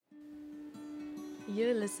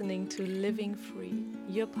You're listening to Living Free,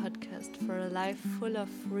 your podcast for a life full of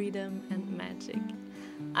freedom and magic.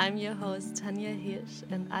 I'm your host, Tanja Hirsch,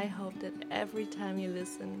 and I hope that every time you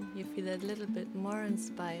listen, you feel a little bit more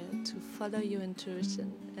inspired to follow your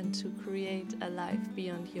intuition and to create a life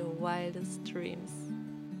beyond your wildest dreams.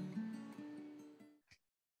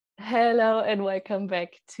 Hello and welcome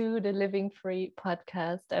back to the Living Free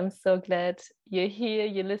podcast. I'm so glad you're here,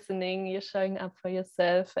 you're listening, you're showing up for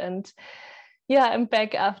yourself. And yeah, I'm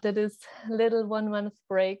back after this little 1 month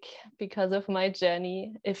break because of my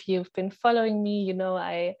journey. If you've been following me, you know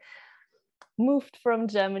I moved from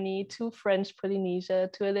Germany to French Polynesia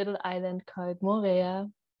to a little island called Moorea,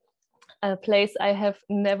 a place I have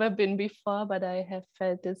never been before, but I have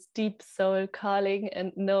felt this deep soul calling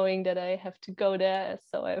and knowing that I have to go there.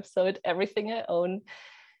 So I've sold everything I own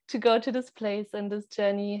to go to this place. And this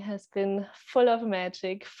journey has been full of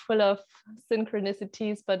magic, full of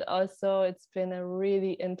synchronicities, but also it's been a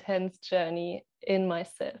really intense journey in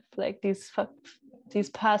myself. Like these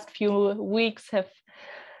past few weeks have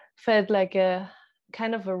felt like a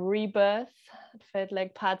kind of a rebirth. It felt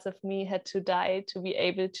like parts of me had to die to be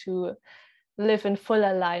able to live in full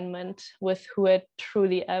alignment with who I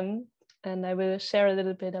truly am. And I will share a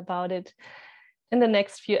little bit about it in the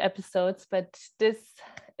next few episodes. But this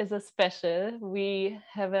is a special. We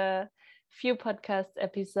have a few podcast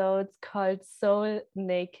episodes called Soul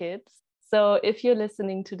Naked. So if you're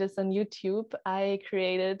listening to this on YouTube, I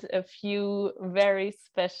created a few very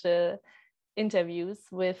special interviews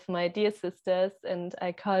with my dear sisters, and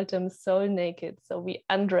I called them Soul Naked. So we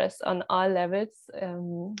undress on all levels.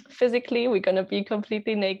 Physically, we're going to be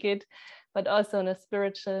completely naked, but also on a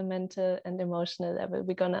spiritual, mental, and emotional level.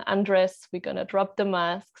 We're going to undress, we're going to drop the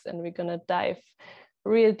masks, and we're going to dive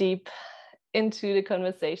real deep into the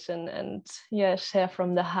conversation and share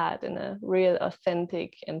from the heart in a real,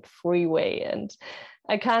 authentic, and free way. And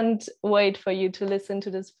I can't wait for you to listen to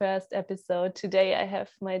this first episode. Today I have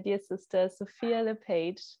my dear sister Sophia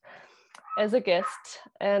LePage as a guest,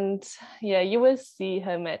 and you will see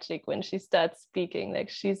her magic when she starts speaking. Like,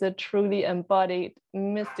 she's a truly embodied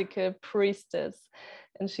mystical priestess,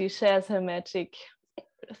 and she shares her magic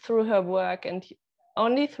through her work, and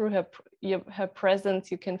only through her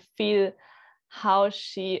presence you can feel how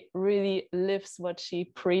she really lives what she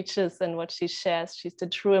preaches and what she shares. She's the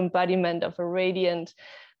true embodiment of a radiant,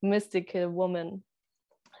 mystical woman.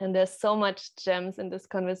 And there's so much gems in this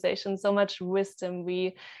conversation, so much wisdom.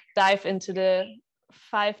 We dive into the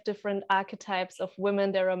 5 different archetypes of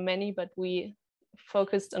women. There are many, but we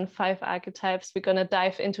focused on 5 archetypes. We're going to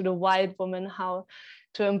dive into the wild woman, how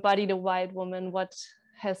to embody the wild woman, what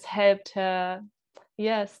has helped her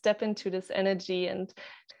step into this energy. And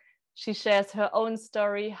she shares her own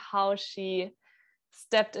story, how she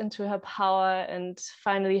stepped into her power and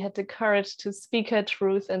finally had the courage to speak her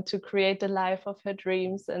truth and to create the life of her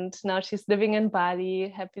dreams. And now she's living in Bali,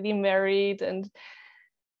 happily married and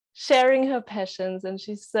sharing her passions. And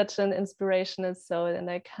she's such an inspirational soul, and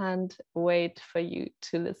I can't wait for you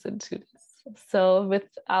to listen to this. So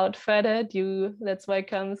without further ado, let's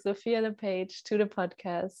welcome Sophia LePage to the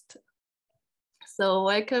podcast. So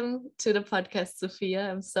welcome to the podcast,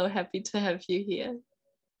 Sophia. I'm so happy to have you here.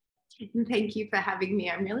 Thank you for having me.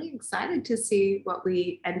 I'm really excited to see what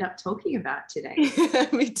we end up talking about today.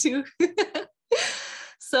 Me too.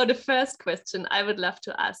 So the first question I would love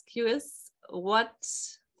to ask you is, what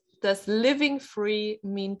does living free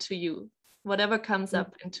mean to you? Whatever comes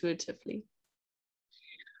up intuitively.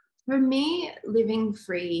 For me, living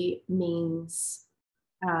free means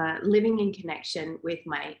living in connection with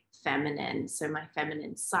my feminine. So my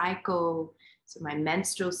feminine cycle, so my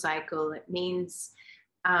menstrual cycle. It means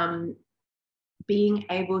being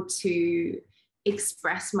able to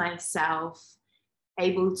express myself,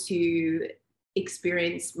 able to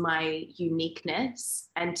experience my uniqueness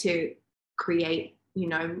and to create,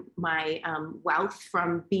 my wealth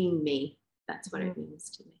from being me. That's what it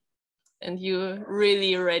means to me. And you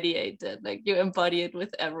really radiate it, like you embody it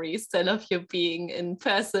with every cell of your being in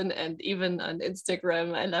person and even on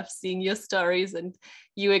Instagram. I love seeing your stories and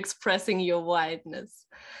you expressing your wideness.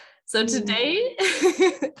 So today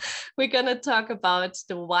we're going to talk about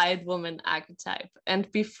the wild woman archetype. And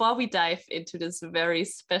before we dive into this very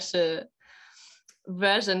special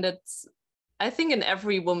version that's, I think, in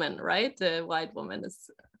every woman, right? The wild woman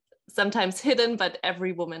is sometimes hidden, but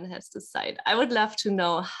every woman has this side. I would love to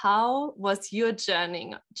know, how was your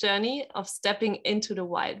journey of stepping into the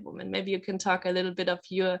wild woman? Maybe you can talk a little bit of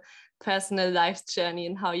your personal life's journey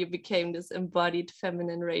and how you became this embodied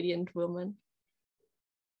feminine radiant woman.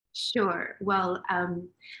 Sure. Well,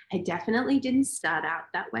 I definitely didn't start out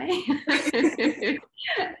that way.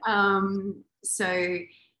 so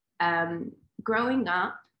growing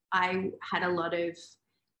up, I had a lot of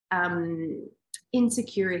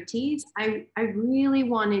insecurities. I really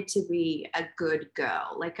wanted to be a good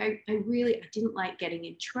girl. Like I didn't like getting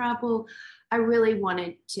in trouble. I really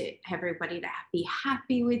wanted to have everybody to be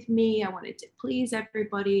happy with me. I wanted to please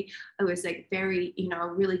everybody. I was like very, a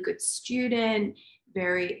really good student,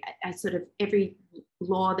 I sort of, every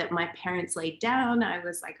law that my parents laid down, I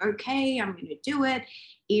was like, okay, I'm going to do it,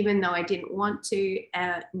 even though I didn't want to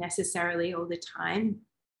necessarily all the time.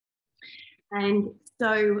 And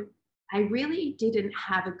so I really didn't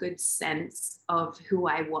have a good sense of who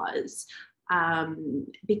I was,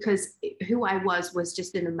 because who I was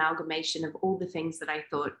just an amalgamation of all the things that I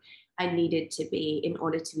thought I needed to be in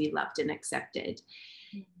order to be loved and accepted.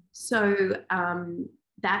 So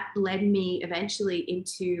that led me eventually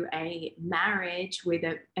into a marriage with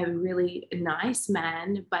a really nice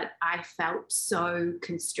man, but I felt so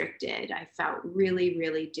constricted. I felt really,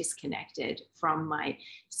 really disconnected from my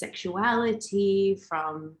sexuality,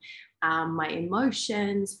 from my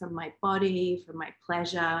emotions, from my body, from my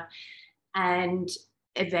pleasure. And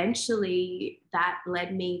eventually that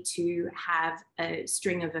led me to have a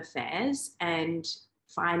string of affairs and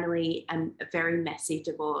finally a very messy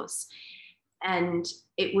divorce. And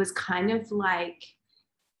it was kind of like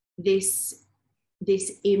this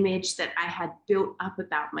image that I had built up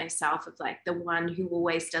about myself of like the one who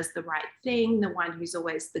always does the right thing, the one who's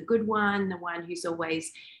always the good one, the one who's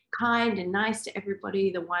always kind and nice to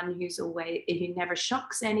everybody, the one who never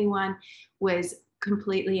shocks anyone, was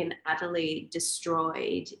completely and utterly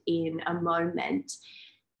destroyed in a moment.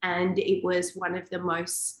 And it was one of the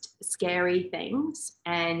most scary things,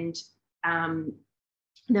 and one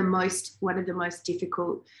of the most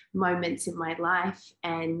difficult moments in my life,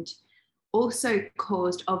 and also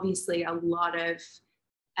caused obviously a lot of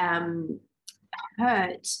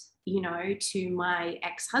hurt, to my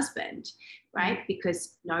ex-husband, right?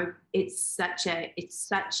 Because it's such a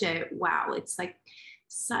wow, it's like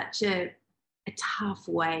such a tough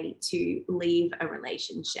way to leave a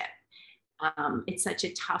relationship. It's such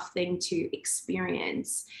a tough thing to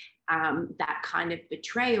experience, that kind of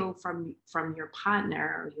betrayal from your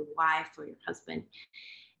partner or your wife or your husband.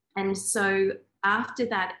 And so after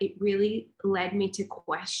that, it really led me to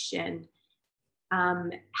question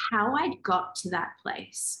how I'd got to that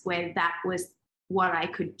place where that was what I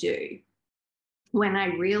could do. When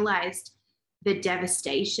I realized the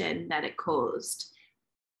devastation that it caused,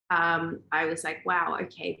 I was like, wow,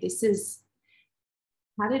 okay, this is,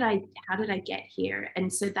 how did I get here?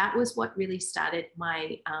 And so that was what really started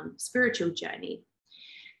my spiritual journey,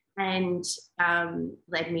 and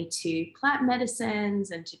led me to plant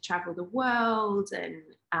medicines and to travel the world, and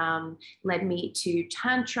led me to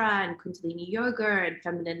Tantra and Kundalini yoga and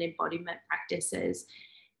feminine embodiment practices.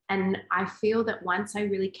 And I feel that once I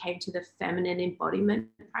really came to the feminine embodiment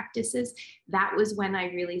practices, that was when I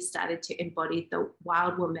really started to embody the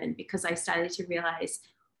wild woman, because I started to realize,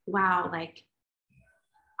 wow, like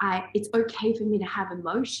it's okay for me to have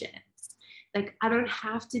emotions. Like I don't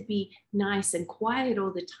have to be nice and quiet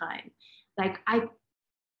all the time. Like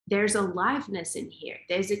there's aliveness in here.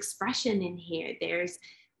 There's expression in here. There's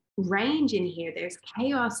range in here. There's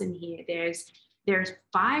chaos in here. There's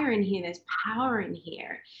fire in here. There's power in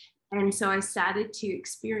here. And so I started to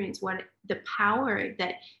experience what the power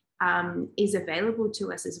that is available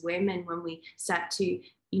to us as women when we start to,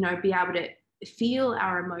 be able to feel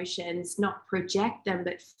our emotions, not project them,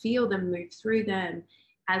 but feel them, move through them.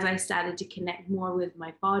 As I started to connect more with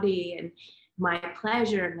my body and my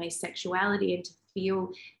pleasure and my sexuality, and to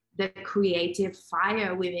feel the creative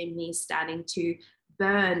fire within me starting to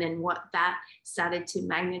burn, and what that started to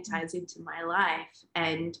magnetize into my life.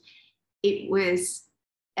 And it was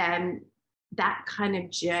that kind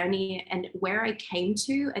of journey, and where I came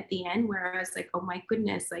to at the end, where I was like, oh my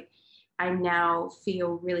goodness, like I now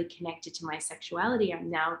feel really connected to my sexuality.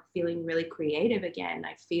 I'm now feeling really creative again.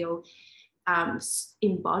 I feel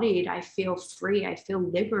embodied. I feel free. I feel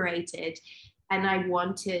liberated. And I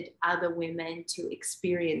wanted other women to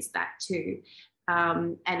experience that too.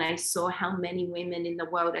 And I saw how many women in the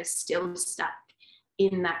world are still stuck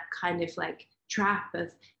in that kind of like trap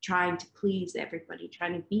of trying to please everybody,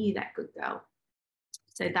 trying to be that good girl.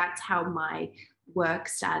 So that's how my work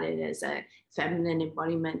started as a feminine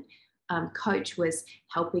embodiment coach, was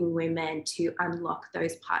helping women to unlock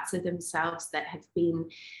those parts of themselves that have been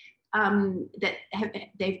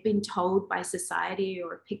they've been told by society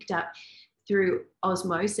or picked up through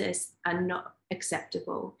osmosis are not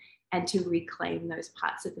acceptable, and to reclaim those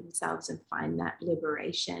parts of themselves and find that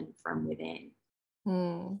liberation from within.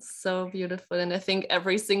 So beautiful. And I think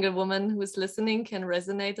every single woman who's listening can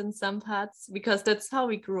resonate in some parts, because that's how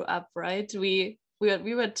we grew up, right? We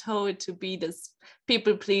were told to be this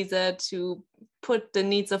people pleaser, to put the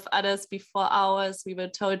needs of others before ours. We were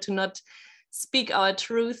told to not speak our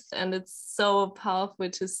truth. And it's so powerful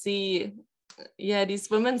to see, these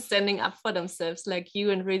women standing up for themselves like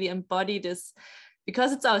you and really embody this,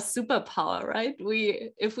 because it's our superpower, right?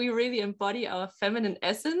 If we really embody our feminine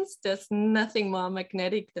essence, there's nothing more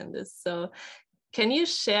magnetic than this. So can you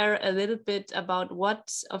share a little bit about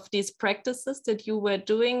what of these practices that you were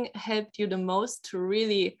doing helped you the most to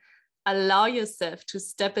really allow yourself to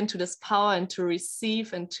step into this power and to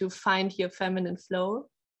receive and to find your feminine flow?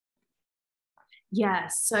 Yeah,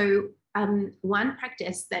 so one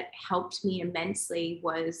practice that helped me immensely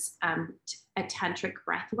was a tantric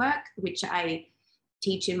breath work, which I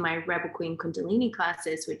teach in my Rebel Queen Kundalini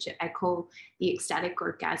classes, which I call the ecstatic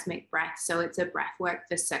orgasmic breath. So it's a breath work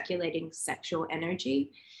for circulating sexual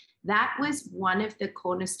energy. That was one of the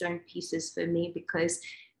cornerstone pieces for me, because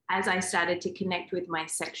as I started to connect with my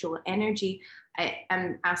sexual energy,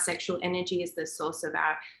 our sexual energy is the source of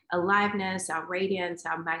our aliveness, our radiance,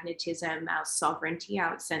 our magnetism, our sovereignty,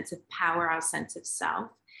 our sense of power, our sense of self,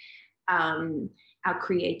 our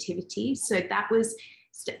creativity. So that was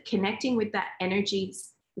connecting with that energy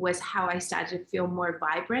was how I started to feel more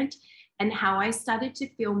vibrant, and how I started to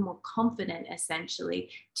feel more confident,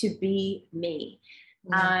 essentially, to be me.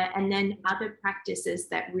 And then other practices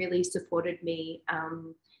that really supported me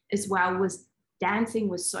as well was dancing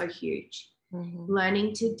was so huge.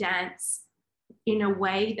 Learning to dance in a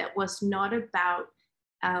way that was not about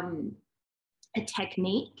a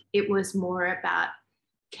technique. It was more about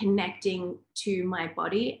connecting to my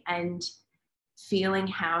body and feeling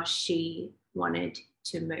how she wanted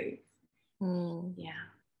to move. Yeah.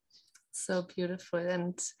 So beautiful.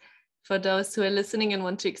 And for those who are listening and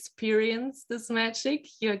want to experience this magic,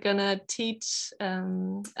 you're gonna teach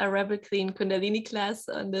a Rebel Queen Kundalini class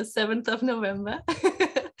on the 7th of November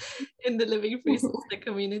in the Living Free Sister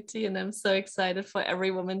community. And I'm so excited for every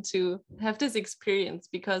woman to have this experience,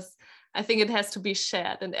 because I think it has to be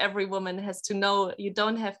shared, and every woman has to know you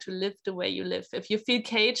don't have to live the way you live. If you feel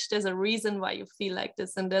caged, there's a reason why you feel like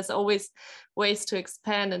this, and there's always ways to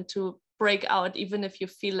expand and to break out, even if you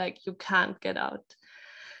feel like you can't get out.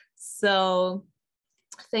 So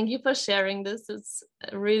thank you for sharing this. It's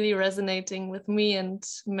really resonating with me and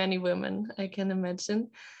many women, I can imagine.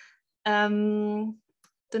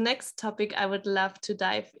 The next topic I would love to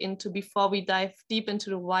dive into, before we dive deep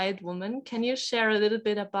into the wild woman, can you share a little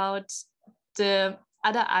bit about the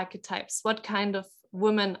other archetypes? What kind of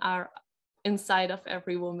women are inside of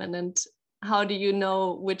every woman, and how do you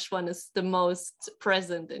know which one is the most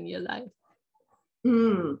present in your life?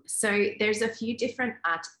 So there's a few different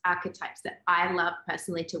archetypes that I love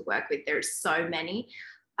personally to work with. There's so many.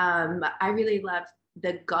 I really love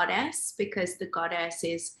the goddess, because the goddess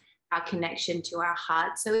is our connection to our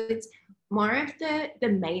heart. So it's more of the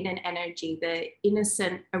maiden energy, the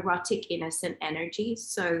innocent, erotic, innocent energy.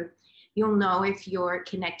 So you'll know if you're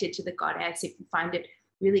connected to the goddess, if you find it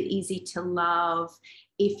really easy to love,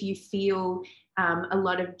 if you feel a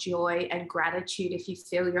lot of joy and gratitude, if you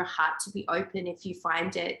feel your heart to be open, if you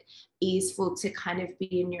find it easeful to kind of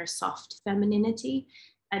be in your soft femininity.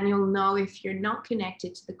 And you'll know if you're not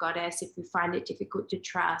connected to the goddess, if you find it difficult to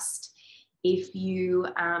trust, if you,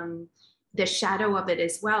 the shadow of it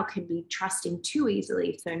as well can be trusting too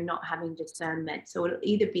easily, so not having discernment. So it'll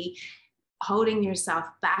either be holding yourself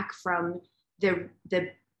back from the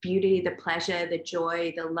beauty, the pleasure, the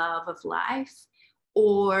joy, the love of life,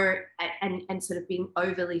 or and sort of being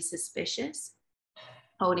overly suspicious,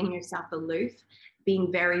 holding yourself aloof,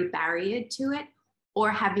 being very barriered to it, or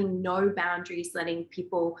having no boundaries, letting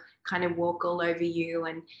people kind of walk all over you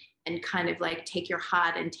and kind of like take your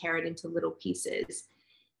heart and tear it into little pieces.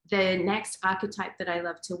 The next archetype that I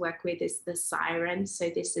love to work with is the siren. So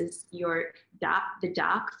this is the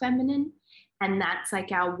dark feminine, and that's like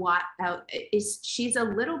she's a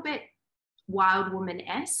little bit wild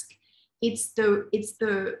woman-esque. It's the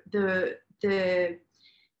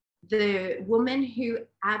woman who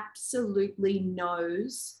absolutely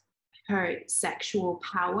knows her sexual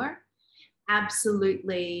power,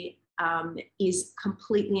 absolutely is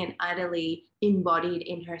completely and utterly embodied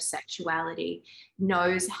in her sexuality,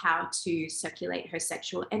 knows how to circulate her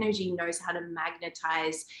sexual energy, knows how to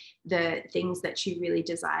magnetize the things that she really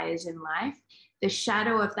desires in life. The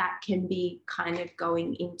shadow of that can be kind of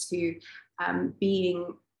going into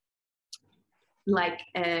being like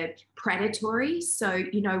predatory. So,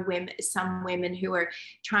 you know, some women who are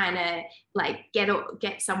trying to like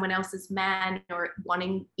get someone else's man, or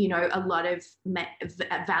wanting, you know, a lot of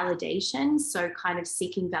validation. So kind of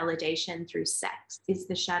seeking validation through sex is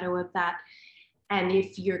the shadow of that. And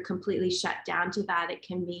if you're completely shut down to that, it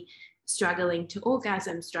can be struggling to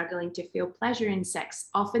orgasm, struggling to feel pleasure in sex.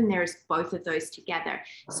 Often there's both of those together.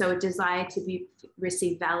 So a desire to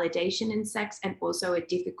receive validation in sex, and also a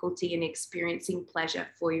difficulty in experiencing pleasure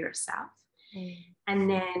for yourself. And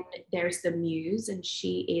then there's the muse, and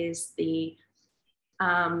she is the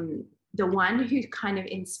one who kind of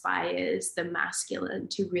inspires the masculine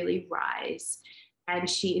to really rise. And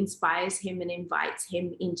she inspires him and invites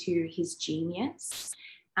him into his genius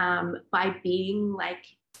by being like,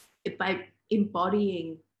 by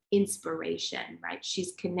embodying inspiration, right?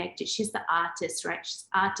 She's connected. She's the artist, right? She's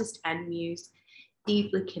artist and muse,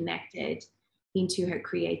 deeply connected into her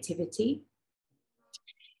creativity.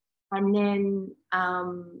 And then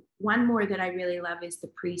one more that I really love is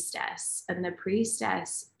the priestess. And the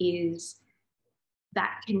priestess is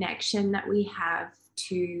that connection that we have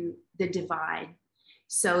to the divine.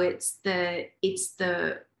 So it's the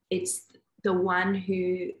one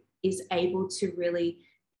who is able to really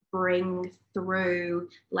bring through,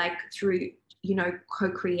 you know,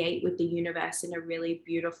 co-create with the universe in a really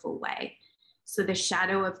beautiful way. So the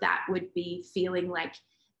shadow of that would be feeling like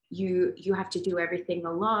you have to do everything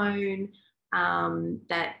alone,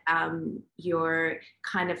 that you're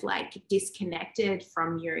kind of like disconnected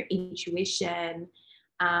from your intuition,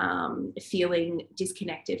 feeling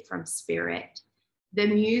disconnected from spirit. The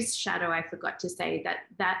muse shadow, I forgot to say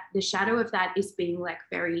that the shadow of that is being like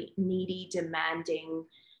very needy, demanding,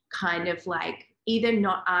 kind of like either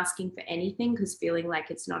not asking for anything because feeling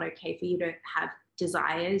like it's not okay for you to have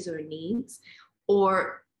desires or needs,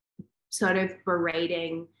 or sort of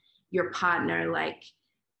berating your partner, like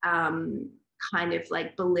kind of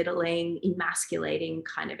like belittling, emasculating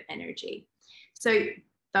kind of energy. So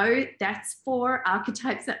though that's 4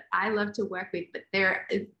 archetypes that I love to work with, but they're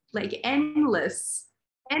like endless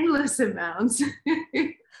amounts.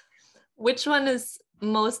 Which one is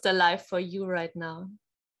most alive for you right now?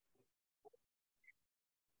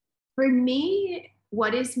 For me,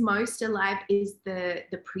 what is most alive is the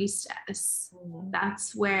priestess.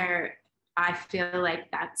 That's where I feel like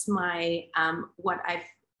that's my what I've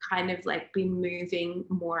kind of like been moving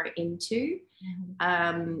more into.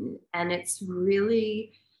 And it's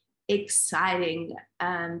really exciting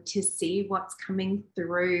to see what's coming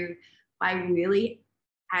through by really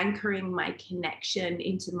anchoring my connection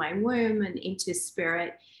into my womb and into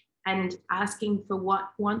spirit, and asking for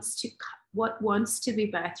what wants to be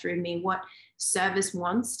birthed through me, what service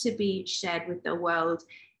wants to be shared with the world,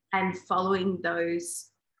 and following those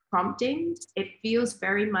promptings. It feels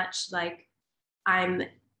very much like I'm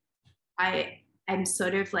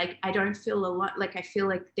sort of like, I don't feel a lot, like I feel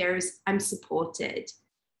like I'm supported.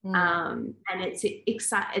 And it's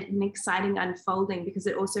an exciting unfolding, because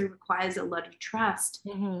it also requires a lot of trust,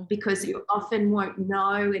 because you often won't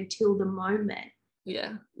know until the moment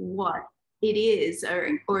what it is,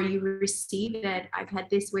 or you receive it. I've had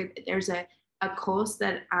this with, there's a course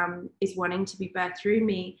that is wanting to be birthed through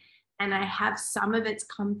me, and I have some of it's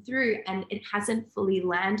come through and it hasn't fully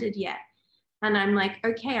landed yet. And I'm like,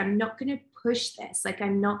 okay, I'm not going to push this. Like,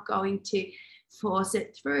 I'm not going to force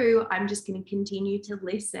it through. I'm just going to continue to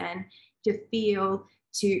listen, to feel,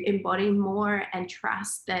 to embody more, and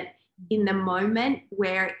trust that in the moment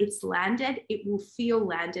where it's landed, it will feel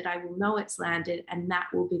landed. I will know it's landed, and that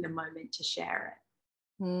will be the moment to share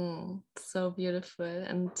it. So beautiful.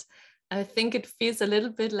 And I think it feels a little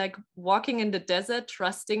bit like walking in the desert,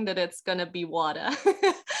 trusting that it's going to be water.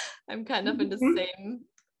 I'm kind of in the same.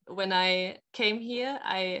 When I came here,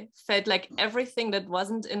 I felt like everything that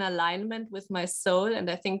wasn't in alignment with my soul, and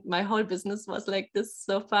I think my whole business was like this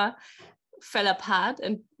so far, fell apart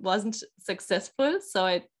and wasn't successful. So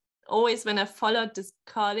I always, when I followed this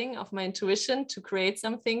calling of my intuition to create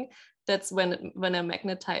something, that's when I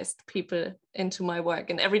magnetized people into my work.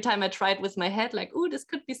 And every time I tried with my head, like, oh, this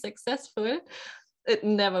could be successful, it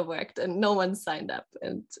never worked and no one signed up.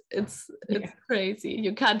 And it's crazy.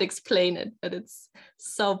 You can't explain it, but it's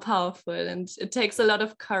so powerful. And it takes a lot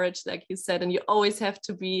of courage, like you said, and you always have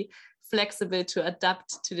to be flexible to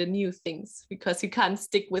adapt to the new things, because you can't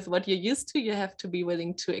stick with what you're used to. You have to be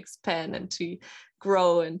willing to expand and to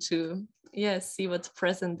grow and to see what's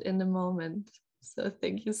present in the moment. So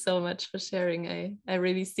thank you so much for sharing. I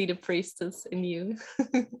really see the priestess in you.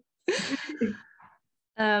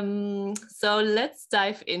 So let's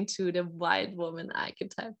dive into the wild woman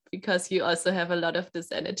archetype, because you also have a lot of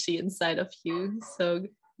this energy inside of you. So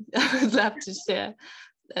I would love to share,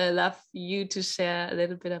 love you to share a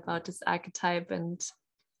little bit about this archetype and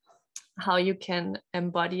how you can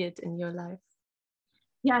embody it in your life.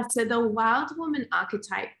 Yeah, so the wild woman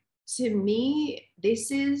archetype, to me,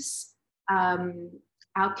 this is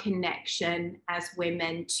our connection as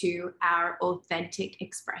women to our authentic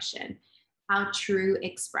expression, our true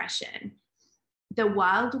expression. The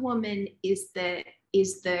wild woman is the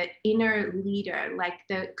inner leader, like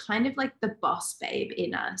the kind of like the boss babe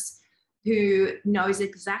in us, who knows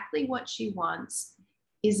exactly what she wants,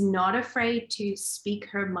 is not afraid to speak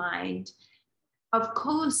her mind. Of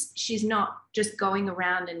course, she's not just going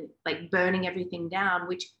around and like burning everything down,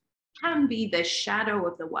 which can be the shadow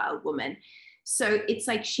of the wild woman. So it's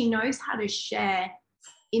like she knows how to share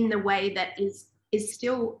in the way that is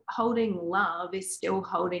still holding love, is still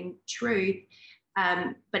holding truth,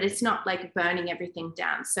 but it's not like burning everything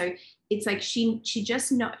down. So it's like she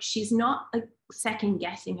just not, she's not like second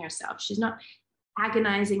guessing herself. She's not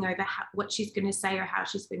agonizing over what she's going to say or how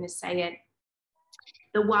she's going to say it.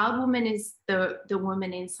 The wild woman is the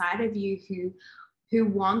woman inside of you who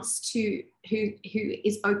wants to, who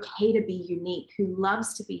is okay to be unique, who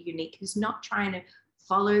loves to be unique, who's not trying to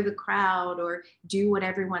follow the crowd or do what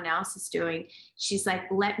everyone else is doing. She's like,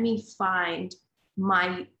 let me find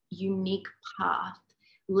my unique path.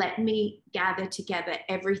 Let me gather together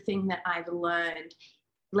everything that I've learned.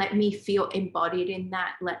 Let me feel embodied in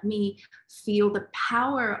that. Let me feel the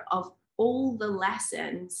power of all the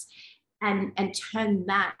lessons and turn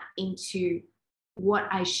that into what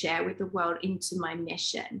I share with the world, into my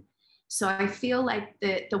mission. So I feel like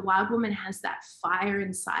the wild woman has that fire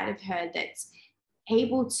inside of her that's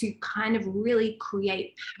able to kind of really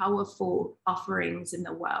create powerful offerings in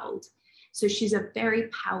the world. So she's a very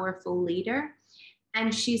powerful leader.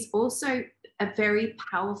 And she's also a very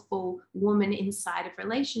powerful woman inside of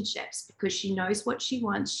relationships because she knows what she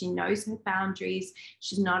wants. She knows her boundaries.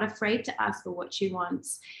 She's not afraid to ask for what she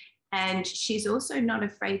wants. And she's also not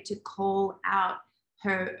afraid to call out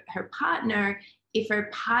her partner if her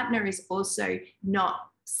partner is also not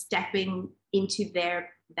stepping into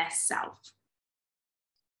their best self.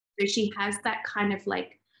 So she has that kind of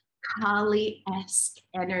like Kali-esque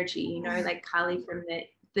energy, you know, like Kali from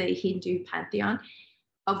the Hindu pantheon,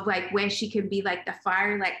 of like where she can be like the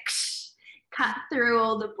fire, like cut through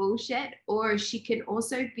all the bullshit, or she can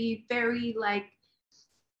also be very like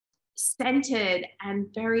centered and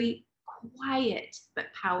very quiet but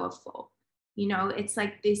powerful. You know, it's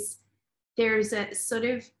like this, there's a sort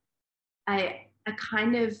of a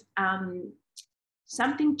kind of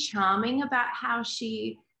something charming about how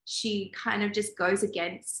she kind of just goes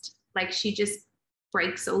against, like she just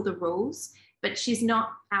breaks all the rules, but she's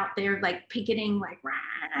not out there like picketing, like,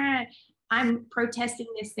 rah, I'm protesting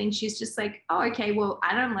this thing. She's just like, oh, okay, well,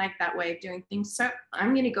 I don't like that way of doing things. So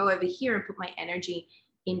I'm going to go over here and put my energy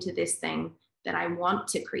into this thing that I want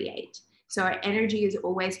to create. So her energy is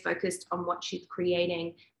always focused on what she's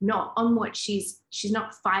creating, not on what she's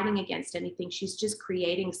not fighting against anything. She's just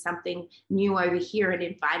creating something new over here and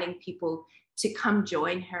inviting people to come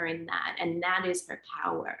join her in that. And that is her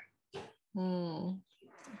power.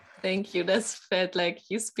 Thank you. That's felt like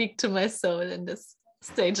you speak to my soul in this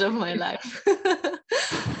stage of my life.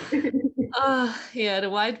 Oh, yeah, the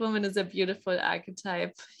white woman is a beautiful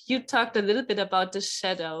archetype. You talked a little bit about the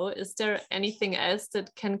shadow. Is there anything else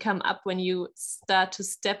that can come up when you start to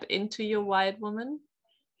step into your white woman?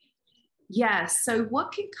 Yeah, so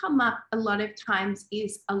what can come up a lot of times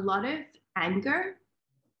is a lot of anger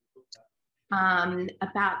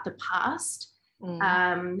about the past,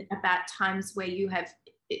 about times where you have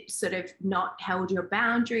sort of not held your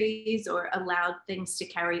boundaries or allowed things to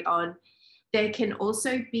carry on. There can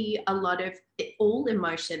also be a lot of all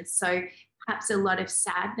emotions. So perhaps a lot of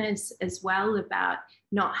sadness as well about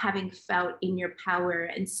not having felt in your power.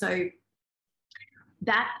 And so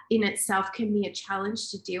that in itself can be a challenge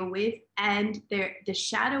to deal with. And the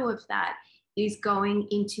shadow of that is going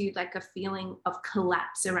into like a feeling of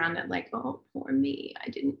collapse around it, like, oh, poor me, I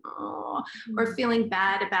didn't, or feeling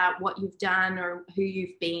bad about what you've done or who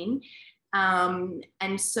you've been.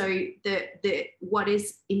 And so the what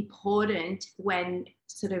is important when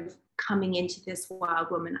sort of coming into this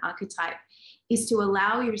wild woman archetype is to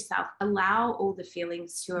allow yourself, allow all the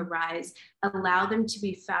feelings to arise, allow them to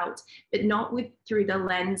be felt, but not through the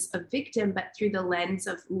lens of victim, but through the lens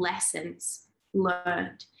of lessons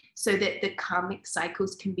learned, so that the karmic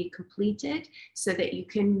cycles can be completed, so that you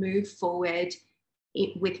can move forward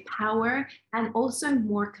with power and also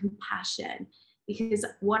more compassion. Because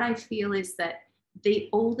what I feel is that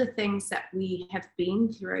all the things that we have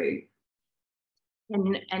been through,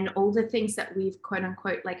 and all the things that we've quote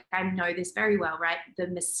unquote, like I know this very well, right? The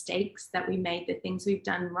mistakes that we made, the things we've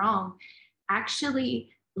done wrong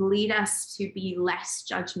actually lead us to be less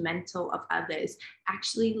judgmental of others,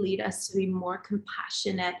 actually lead us to be more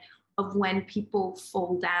compassionate of when people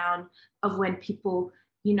fall down, of when people,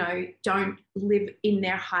 you know, don't live in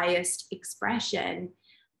their highest expression.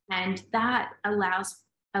 And that allows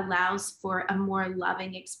for a more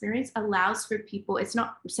loving experience, allows for people, it's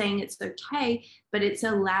not saying it's okay, but it's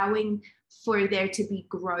allowing for there to be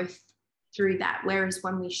growth through that. Whereas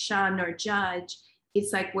when we shun or judge,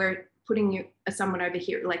 it's like we're putting someone over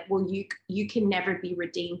here, like, well, you can never be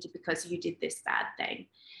redeemed because you did this bad thing.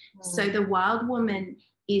 So the wild woman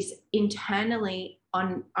is internally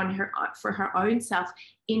on her, for her own self,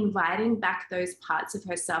 inviting back those parts of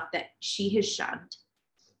herself that she has shunned,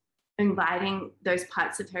 inviting those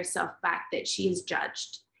parts of herself back that she has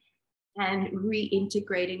judged, and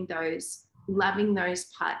reintegrating those, loving those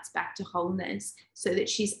parts back to wholeness, so that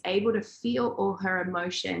she's able to feel all her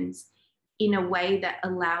emotions in a way that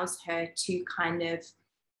allows her to kind of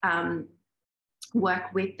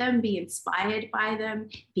work with them, be inspired by them,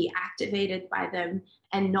 be activated by them,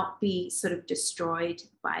 and not be sort of destroyed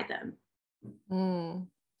by them.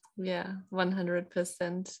 Yeah,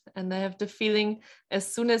 100%. And I have the feeling as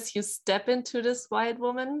soon as you step into this wild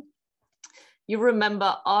woman, you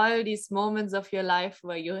remember all these moments of your life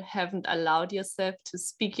where you haven't allowed yourself to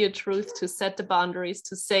speak your truth, to set the boundaries,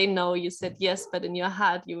 to say no. You said yes, but in your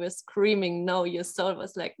heart you were screaming no. Your soul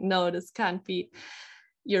was like, no, this can't be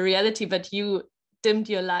your reality. But you dimmed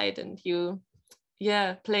your light and you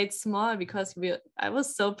played small, because I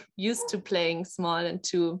was so used to playing small and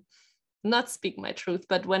to not speak my truth.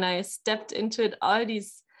 But when I stepped into it, all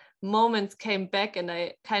these moments came back and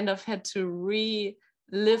I kind of had to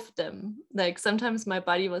relive them. Like sometimes my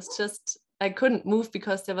body was just, I couldn't move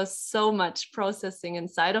because there was so much processing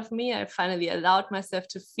inside of me. I finally allowed myself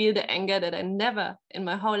to feel the anger that I never in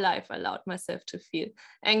my whole life allowed myself to feel.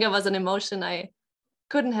 Anger was an emotion I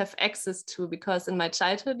couldn't have access to, because in my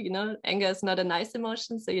childhood, you know, anger is not a nice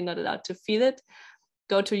emotion, so you're not allowed to feel it.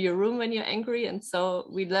 Go to your room when you're angry. And so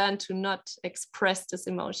we learned to not express this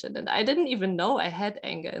emotion. And I didn't even know I had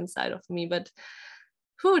anger inside of me, but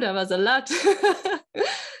there was a lot.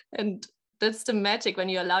 And that's the magic. When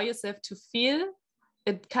you allow yourself to feel,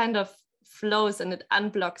 it kind of flows and it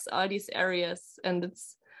unblocks all these areas. And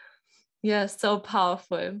it's, so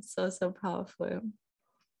powerful. So powerful.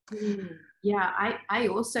 Yeah, I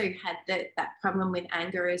also had that problem with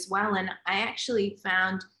anger as well. And I actually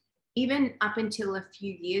found, even up until a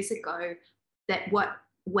few years ago, that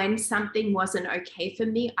when something wasn't okay for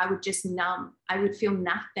me, I would just numb. I would feel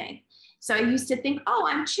nothing. So I used to think, oh,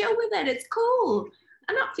 I'm chill with it. It's cool.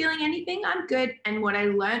 I'm not feeling anything. I'm good. And what I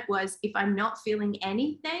learned was, if I'm not feeling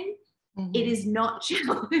anything, it is not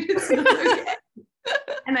chill. It's not okay.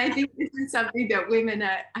 And I think this is something that women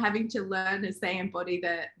are having to learn as they embody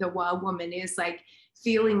the wild woman, is like,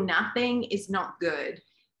 feeling nothing is not good.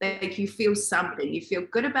 Like, you feel something, you feel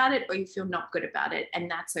good about it or you feel not good about it, and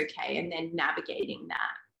that's okay. And then navigating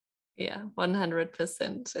that. Yeah,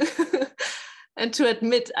 100%. And to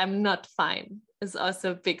admit I'm not fine is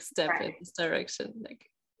also a big step in this direction. Like,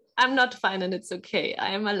 I'm not fine and it's okay.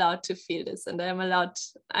 I am allowed to feel this, and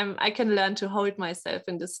I can learn to hold myself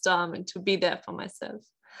in the storm and to be there for myself.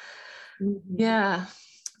 Yeah.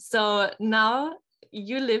 So now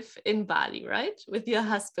you live in Bali, right? With your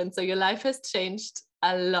husband. So your life has changed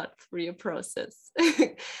a lot through your process.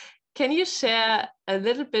 Can you share a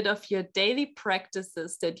little bit of your daily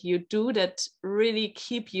practices that you do that really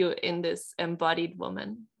keep you in this embodied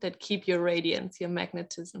woman, that keep your radiance, your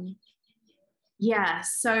magnetism? Yeah.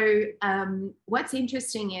 So what's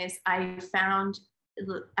interesting is I found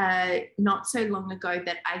not so long ago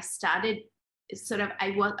that I started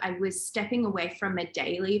I was stepping away from a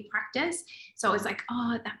daily practice. So I was like,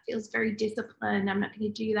 oh, that feels very disciplined. I'm not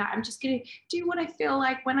going to do that. I'm just going to do what I feel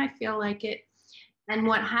like when I feel like it. And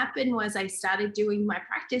what happened was I started doing my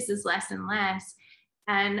practices less and less.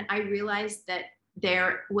 And I realized that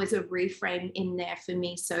there was a reframe in there for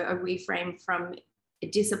me. So a reframe from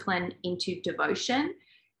discipline into devotion.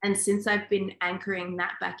 And since I've been anchoring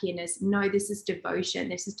that back in as, no, this is devotion.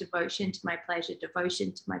 This is devotion to my pleasure,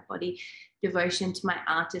 devotion to my body, devotion to my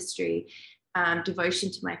artistry,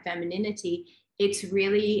 devotion to my femininity. It's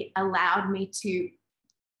really allowed me to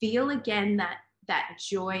feel again that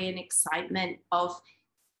joy and excitement of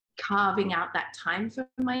carving out that time for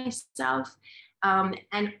myself.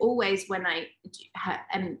 And always when I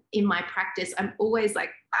am in my practice, I'm always like,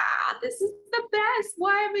 this is the best.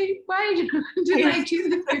 Why did I choose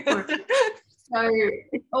this before? So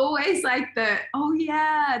it's always like oh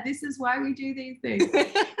yeah, this is why we do these things.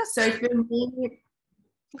 So for me,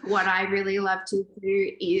 what I really love to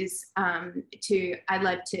do is I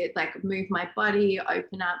love to like move my body,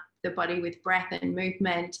 open up the body with breath and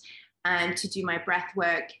movement, and to do my breath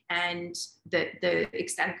work and the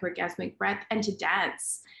ecstatic orgasmic breath, and to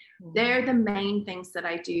dance. They're the main things that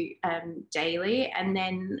I do daily. And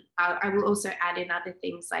then I will also add in other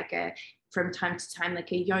things like from time to time,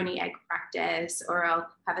 like a yoni egg practice, or I'll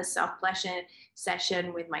have a self-pleasure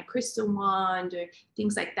session with my crystal wand or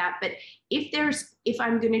things like that. But if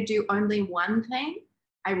I'm going to do only one thing,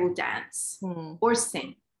 I will dance or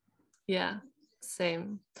sing. Yeah,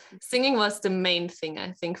 same. Singing was the main thing,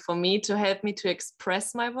 I think, for me, to help me to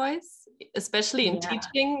express my voice, especially in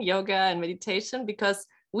teaching yoga and meditation, because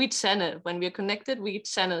we channel. When we're connected, we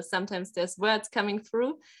channel. Sometimes there's words coming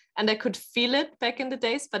through, and I could feel it back in the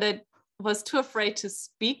days, but I was too afraid to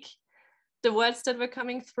speak the words that were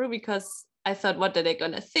coming through, because I thought, what are they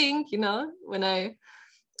gonna think? When I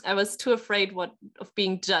was too afraid of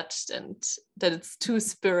being judged, and that it's too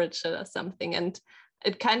spiritual or something. And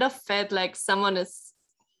it kind of felt like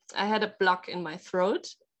I had a block in my throat.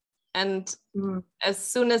 And as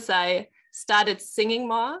soon as I started singing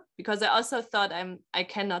more, because I also thought I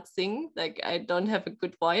cannot sing, like I don't have a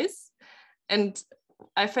good voice. And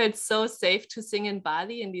I felt so safe to sing in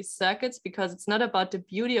Bali in these circuits, because it's not about the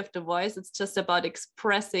beauty of the voice, it's just about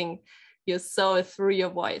expressing your soul through your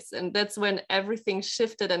voice. And that's when everything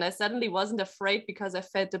shifted, and I suddenly wasn't afraid, because I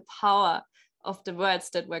felt the power of the words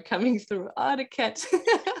that were coming through. Oh, the cat.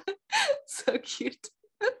 So cute.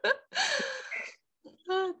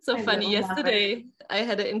 Oh, it's so funny. Yesterday I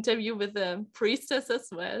had an interview with a priestess as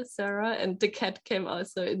well, Sarah, and the cat came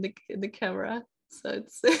also in the camera. So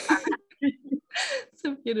it's it's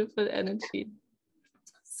a beautiful energy.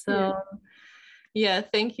 So yeah,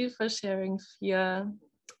 thank you for sharing your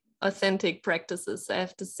authentic practices. I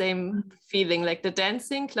have the same feeling, like the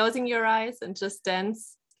dancing, closing your eyes and just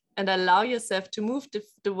dance and allow yourself to move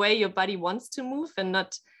the way your body wants to move, and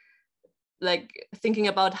not like thinking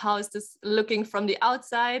about how is this looking from the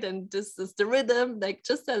outside and this is the rhythm. Like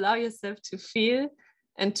just allow yourself to feel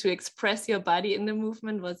and to express your body in the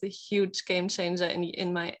movement was a huge game changer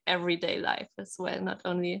in my everyday life as well, not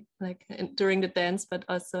only like during the dance, but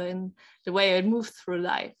also in the way I move through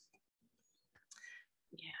life.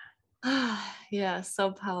 Yeah,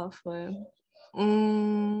 so powerful.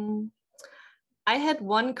 I had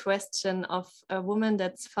one question of a woman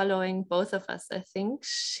that's following both of us, I think.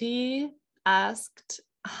 She asked,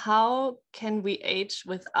 how can we age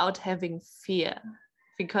without having fear?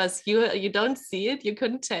 Because you don't see it, you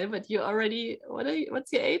couldn't tell, but you already,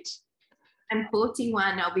 what's your age? I'm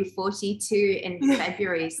 41. I'll be 42 in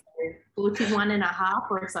February, so 41 and a half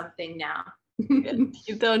or something now. Yeah,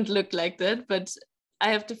 you don't look like that, but I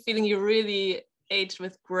have the feeling you really age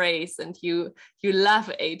with grace, and you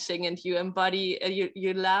love aging, and you embody,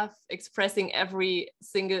 you love expressing every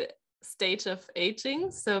single stage of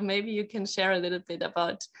aging. So maybe you can share a little bit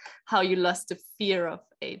about how you lost the fear of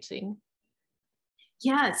aging.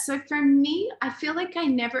 Yeah, so for me, I feel like I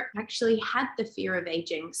never actually had the fear of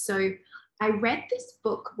aging. So I read this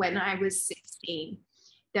book when I was 16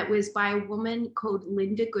 that was by a woman called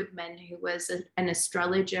Linda Goodman, who was an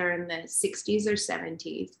astrologer in the 60s or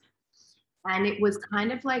 70s. And it was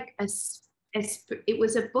kind of like it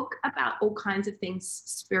was a book about all kinds of things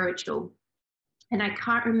spiritual. And I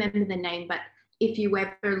can't remember the name, but if you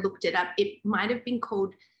ever looked it up, it might have been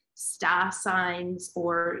called Star Signs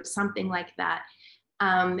or something like that.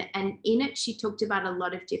 And in it, she talked about a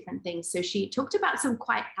lot of different things. So she talked about some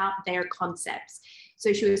quite out there concepts.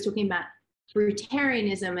 So she was talking about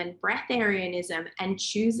fruitarianism and breatharianism, and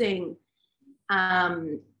choosing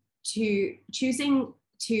to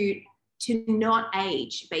not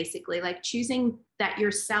age, basically, like choosing that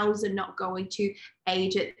your cells are not going to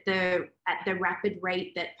age at the rapid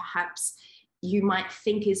rate that perhaps you might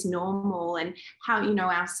think is normal, and how, you know,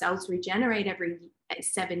 our cells regenerate every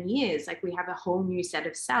 7 years. Like we have a whole new set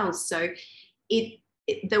of cells. So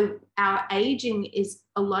our aging is,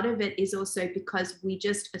 a lot of it is also because we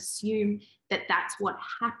just assume that that's what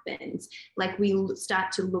happens. Like we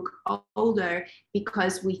start to look older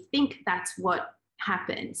because we think that's what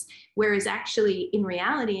happens. Whereas actually in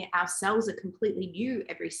reality, our cells are completely new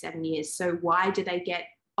every 7 years. So why do they get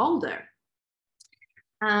older?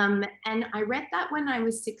 And I read that when I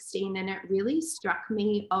was 16, and it really struck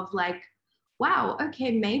me of like, wow,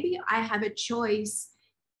 okay, maybe I have a choice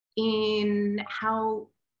in how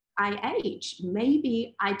I age.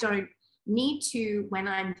 Maybe I don't need to, when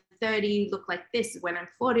I'm 30, look like this, when I'm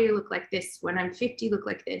 40, look like this, when I'm 50, look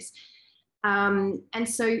like this. And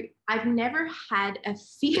so I've never had a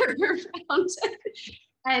fear around it.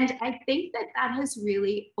 And I think that has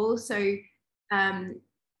really also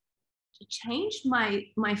changed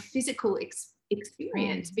my physical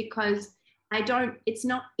experience, because it's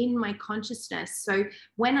not in my consciousness. So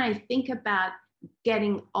when I think about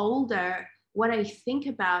getting older, what I think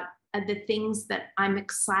about are the things that I'm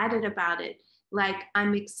excited about it. Like,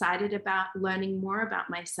 I'm excited about learning more about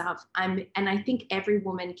myself. And I think every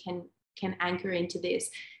woman can anchor into this.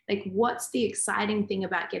 Like, what's the exciting thing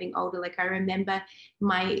about getting older? Like, I remember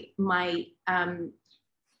my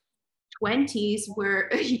 20s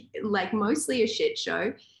were like mostly a shit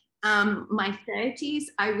show. My 30s,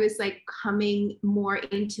 I was like coming more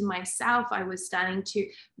into myself. I was starting to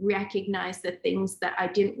recognize the things that I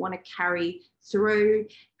didn't want to carry through.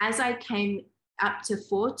 As I came up to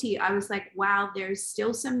 40, I was like, wow, there's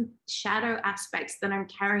still some shadow aspects that I'm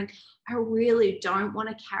carrying. I really don't want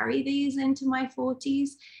to carry these into my 40s.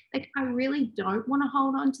 Like, I really don't want to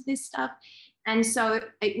hold on to this stuff. And so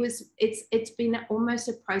it's been almost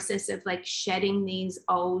a process of like shedding these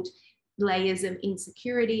old layers of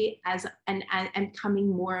insecurity and coming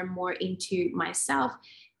more and more into myself.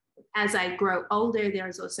 As I grow older,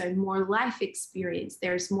 there's also more life experience,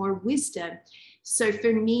 there's more wisdom. So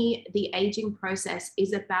for me, the aging process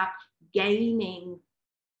is about gaining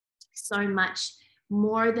so much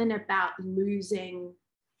more than about losing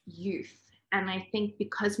youth. And I think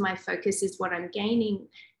because my focus is what I'm gaining,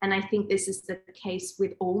 and I think this is the case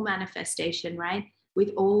with all manifestation, right?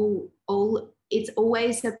 With all it's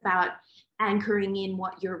always about anchoring in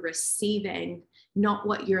what you're receiving, not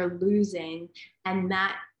what you're losing. And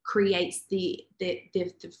that creates the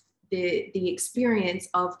experience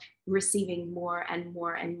of receiving more and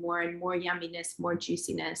more and more and more yumminess, more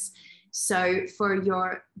juiciness. So for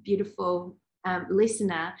your beautiful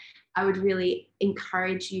listener, I would really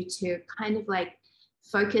encourage you to kind of like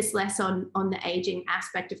focus less on the aging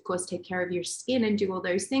aspect. Of course, take care of your skin and do all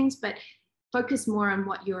those things, but focus more on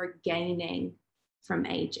what you're gaining from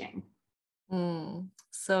aging.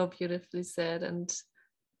 So beautifully said. And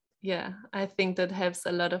yeah, I think that helps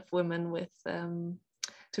a lot of women with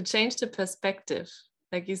to change the perspective.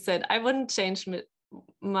 Like you said, I wouldn't change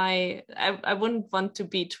I wouldn't want to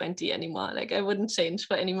be 20 anymore. Like, I wouldn't change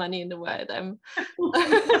for any money in the world.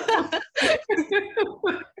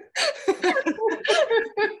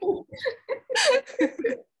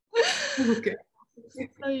 Okay.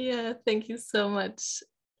 So yeah, thank you so much.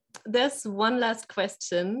 There's one last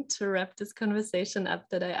question to wrap this conversation up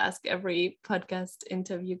that I ask every podcast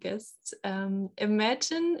interview guest.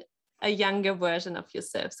 Imagine a younger version of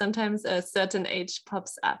yourself. Sometimes a certain age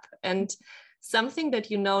pops up, and something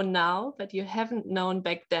that you know now but you haven't known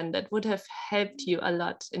back then that would have helped you a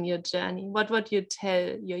lot in your journey. What would you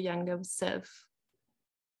tell your younger self?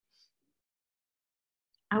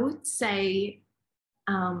 I would say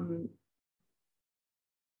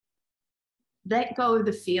let go of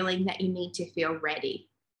the feeling that you need to feel ready.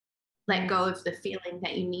 Let go of the feeling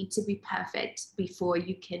that you need to be perfect before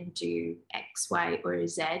you can do X, Y, or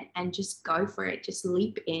Z, and just go for it. Just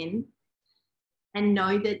leap in and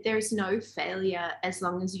know that there's no failure as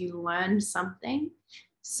long as you learn something.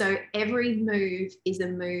 So every move is a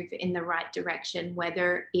move in the right direction,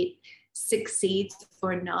 whether it succeeds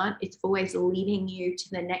or not. It's always leading you to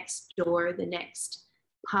the next door, the next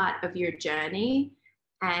part of your journey.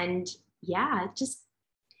 And yeah, just,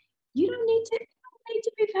 you don't need to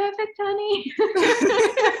be perfect, honey.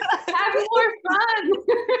 Have more fun.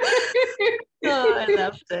 Oh, I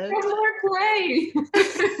loved it. Have more play.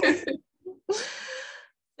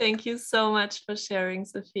 Thank you so much for sharing,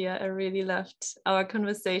 Sophia. I really loved our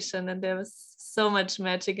conversation, and there was so much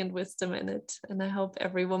magic and wisdom in it. And I hope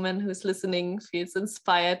every woman who's listening feels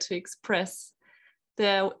inspired to express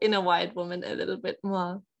their inner white woman a little bit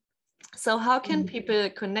more. So how can people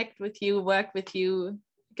connect with you, work with you,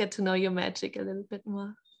 get to know your magic a little bit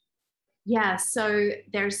more? Yeah, so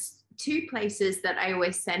there's two places that I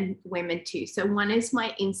always send women to. So one is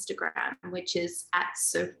my Instagram, which is at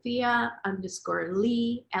Sophia_Lee,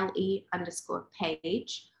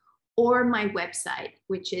 LE_page, or my website,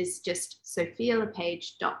 which is just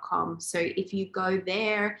sophialepage.com. So if you go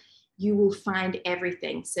there, you will find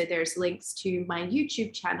everything. So there's links to my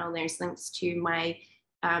YouTube channel, there's links to my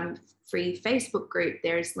free Facebook group,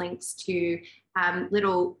 there's links to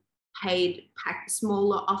little paid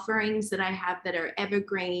smaller offerings that I have that are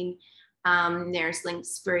evergreen. There's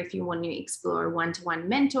links for if you want to explore one-to-one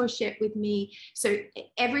mentorship with me. So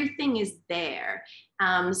everything is there.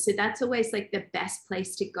 So that's always like the best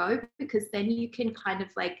place to go, because then you can kind of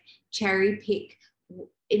like cherry pick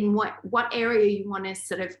in what area you want to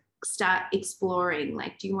sort of start exploring,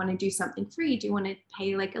 like, do you want to do something free? Do you want to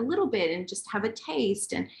pay like a little bit and just have a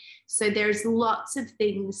taste? And so there's lots of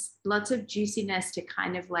things, lots of juiciness to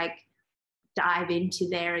kind of like dive into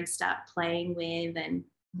there and start playing with. And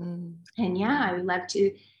yeah, I would love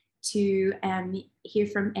to hear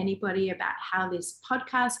from anybody about how this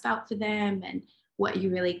podcast felt for them and what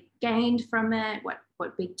you really gained from it, what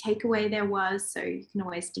big takeaway there was. So you can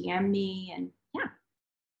always DM me, and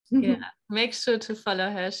yeah, make sure to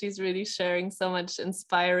follow her. She's really sharing so much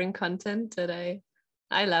inspiring content that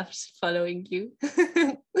I loved following you.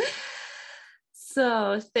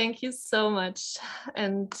 So thank you so much.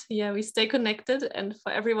 And yeah, we stay connected. And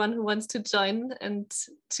for everyone who wants to join and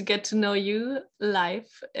to get to know you live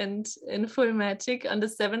and in full magic on the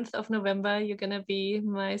 7th of November, you're going to be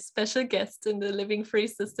my special guest in the Living Free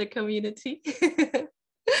Sister community.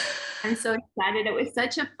 I'm so excited. It was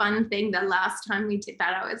such a fun thing. The last time we did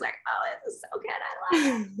that, I was like, oh, it was so good. I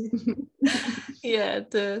love it. Yeah,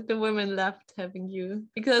 the women loved having you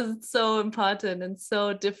because it's so important and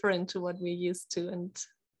so different to what we're used to. And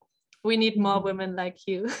we need more women like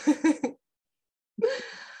you.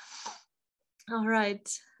 All right.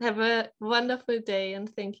 Have a wonderful day and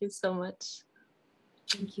thank you so much.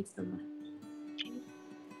 Thank you so much.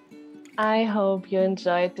 I hope you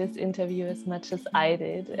enjoyed this interview as much as I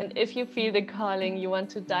did. And if you feel the calling, you want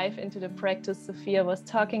to dive into the practice Sophia was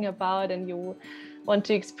talking about, and you want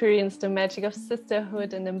to experience the magic of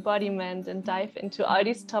sisterhood and embodiment and dive into all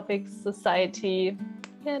these topics society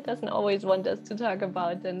doesn't always want us to talk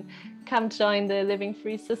about, then come join the Living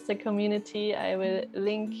Free Sister community. I will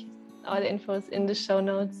link all the infos in the show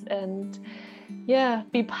notes, and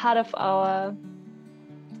be part of our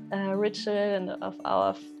ritual and of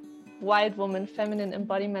our Wild Woman Feminine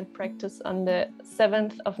Embodiment practice on the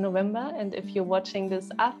 7th of November. And if you're watching this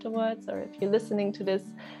afterwards, or if you're listening to this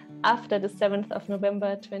after the 7th of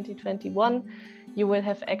November 2021, you will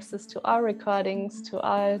have access to our recordings, to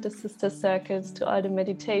all the sister circles, to all the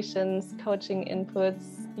meditations, coaching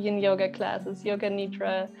inputs, yin yoga classes, yoga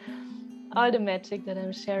nidra, all the magic that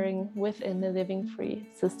I'm sharing within the Living Free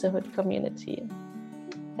Sisterhood community.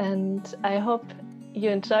 And I hope you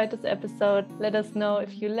enjoyed this episode. Let us know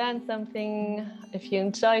if you learned something. If you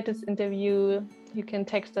enjoyed this interview, you can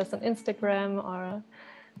text us on Instagram or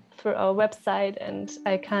through our website. And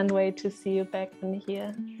I can't wait to see you back in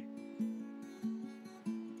here.